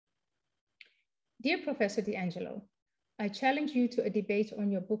Dear Professor DiAngelo, I challenge you to a debate on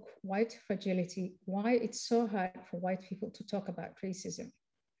your book, White Fragility, Why It's So Hard for White People to Talk About Racism.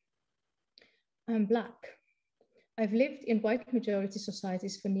 I'm Black. I've lived in white majority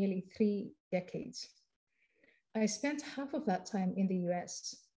societies for nearly 3 decades. I spent half of that time in the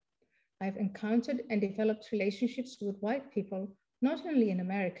US. I've encountered and developed relationships with white people, not only in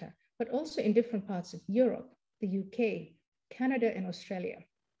America, but also in different parts of Europe, the UK, Canada, and Australia.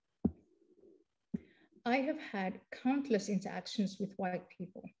 I have had countless interactions with white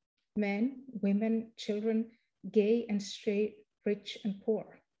people, men, women, children, gay and straight, rich and poor.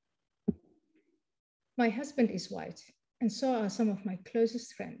 My husband is white, and so are some of my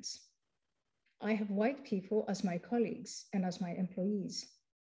closest friends. I have white people as my colleagues and as my employees.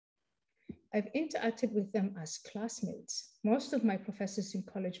 I've interacted with them as classmates. Most of my professors in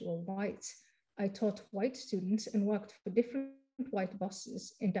college were white. I taught white students and worked for different white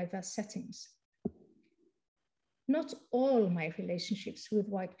bosses in diverse settings. Not all my relationships with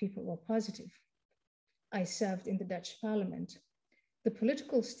white people were positive. I served in the Dutch Parliament. The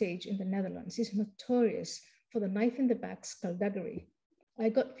political stage in the Netherlands is notorious for the knife in the back skullduggery. I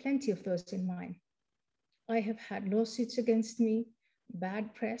got plenty of those in mine. I have had lawsuits against me,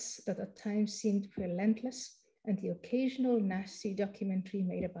 bad press that at times seemed relentless, and the occasional nasty documentary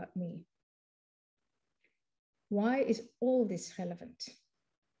made about me. Why is all this relevant?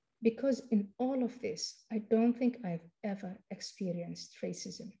 Because in all of this, I don't think I've ever experienced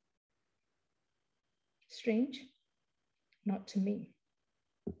racism. Strange? Not to me.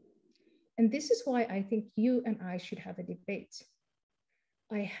 And this is why I think you and I should have a debate.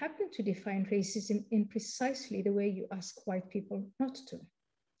 I happen to define racism in precisely the way you ask white people not to.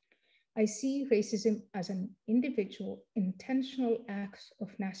 I see racism as an individual, intentional act of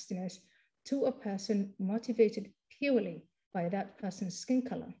nastiness to a person motivated purely by that person's skin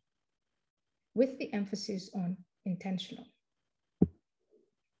color, with the emphasis on intentional.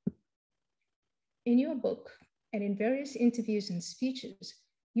 In your book and in various interviews and speeches,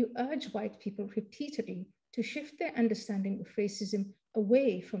 you urge white people repeatedly to shift their understanding of racism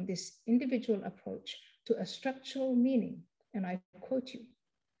away from this individual approach to a structural meaning, and I quote you,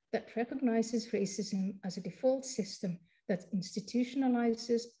 that recognizes racism as a default system that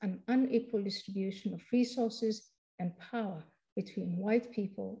institutionalizes an unequal distribution of resources and power between white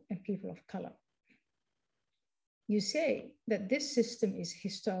people and people of color. You say that this system is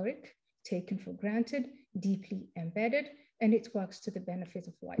historic, taken for granted, deeply embedded, and it works to the benefit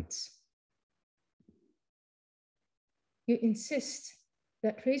of whites. You insist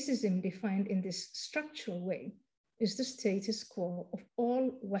that racism defined in this structural way is the status quo of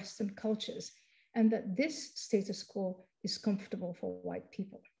all Western cultures, and that this status quo is comfortable for white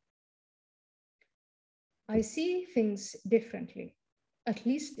people. I see things differently, at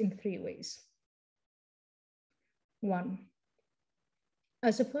least in 3 ways. 1,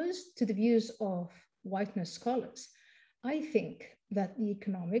 as opposed to the views of whiteness scholars, I think that the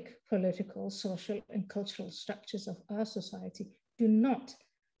economic, political, social, and cultural structures of our society do not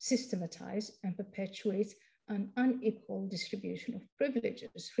systematize and perpetuate an unequal distribution of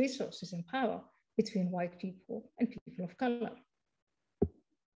privileges, resources, and power between white people and people of color.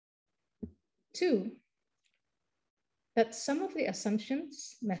 2, that some of the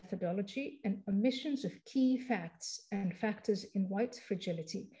assumptions, methodology, and omissions of key facts and factors in white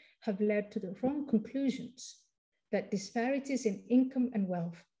fragility have led to the wrong conclusions that disparities in income and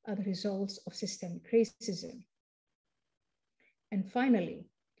wealth are the results of systemic racism. And finally,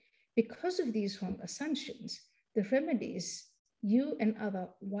 because of these wrong assumptions, the remedies you and other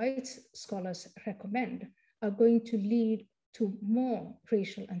white scholars recommend are going to lead to more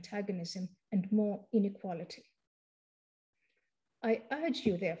racial antagonism and more inequality. I urge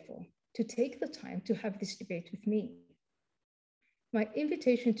you, therefore, to take the time to have this debate with me. My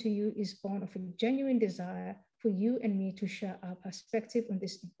invitation to you is born of a genuine desire for you and me to share our perspective on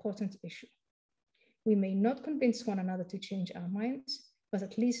this important issue. We may not convince one another to change our minds, but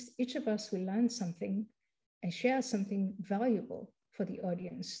at least each of us will learn something and share something valuable for the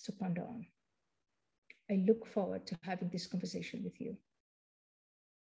audience to ponder on. I look forward to having this conversation with you.